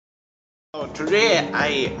So today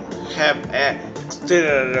I have an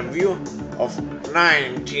exterior review of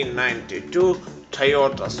 1992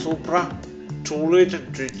 Toyota Supra 2-liter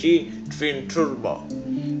 3G twin turbo.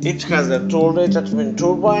 It has a 2-liter twin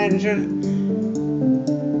turbo engine,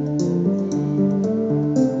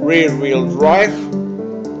 rear wheel drive,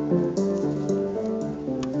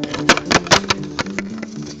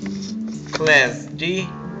 Class D.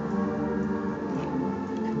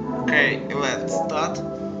 Okay, let's start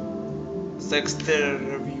the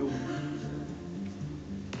exterior review.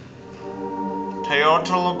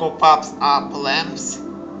 Toyota logo pops up, lamps,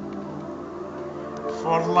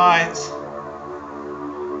 fog lights,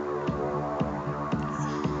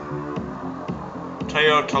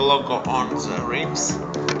 Toyota logo on the rims,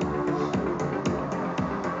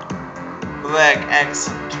 black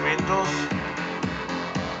accent windows,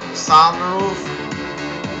 sunroof,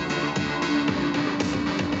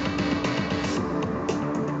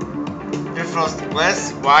 defrost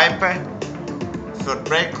glass, wiper, for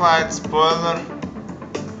brake lights, spoiler,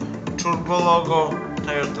 turbo logo,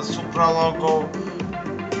 Toyota Supra logo,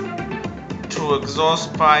 2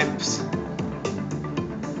 exhaust pipes,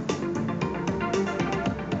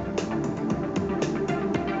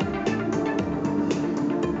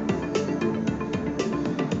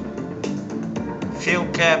 fuel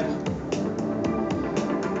cap,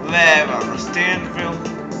 lever steering wheel,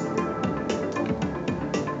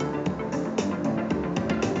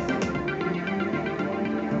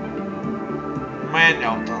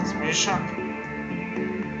 manual transmission,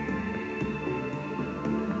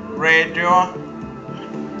 radio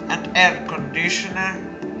and air conditioner,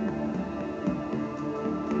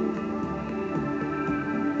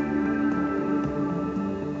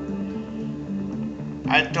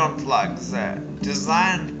 I don't like the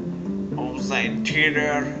design of the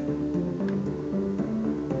interior,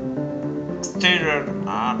 exterior,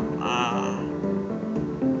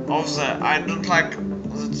 I don't like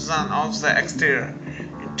the design of the exterior.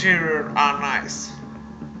 Interior are nice.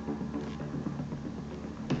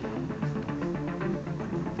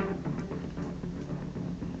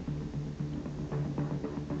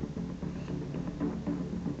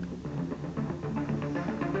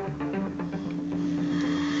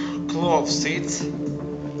 Cloth seats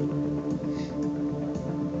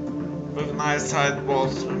with nice side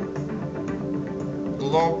bolster,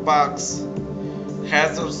 glove box,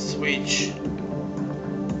 hazard switch,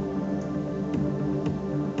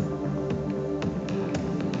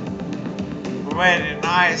 very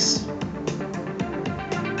nice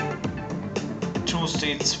 2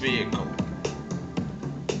 seats vehicle,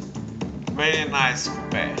 very nice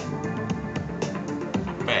coupe.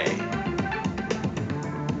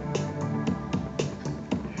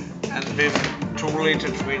 And with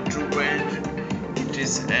 2-liter twin turbo engine, it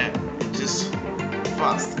is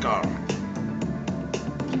fast car.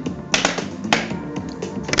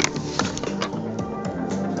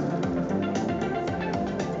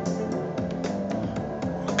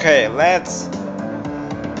 Okay, let's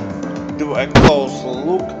do a closer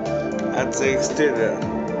look at the exterior.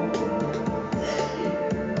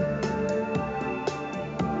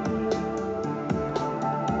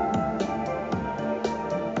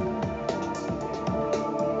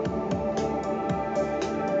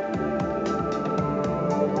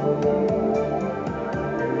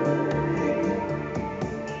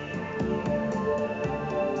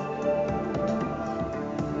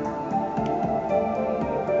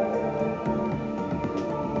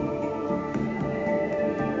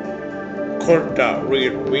 Curved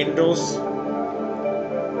rear windows,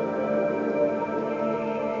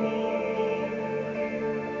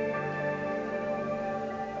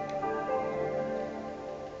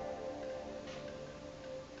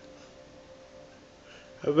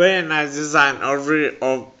 a very nice design of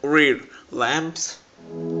rear lamps,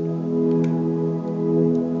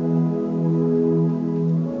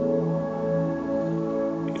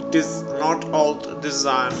 it is not old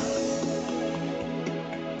design.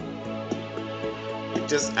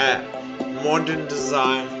 It is a modern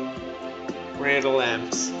design rear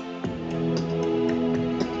lamps.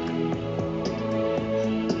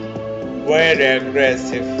 Very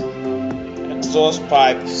aggressive exhaust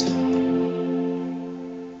pipes.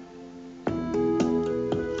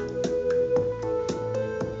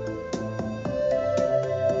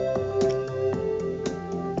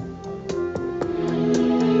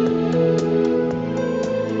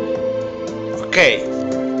 Okay.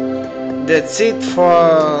 That's it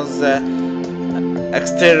for the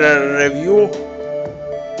exterior review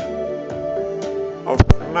of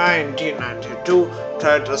 1992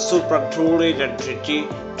 Toyota Supra 2-liter 3G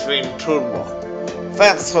twin turbo.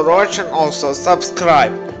 Thanks for watching. Also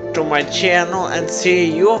subscribe to my channel and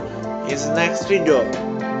see you in the next video.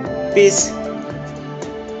 Peace.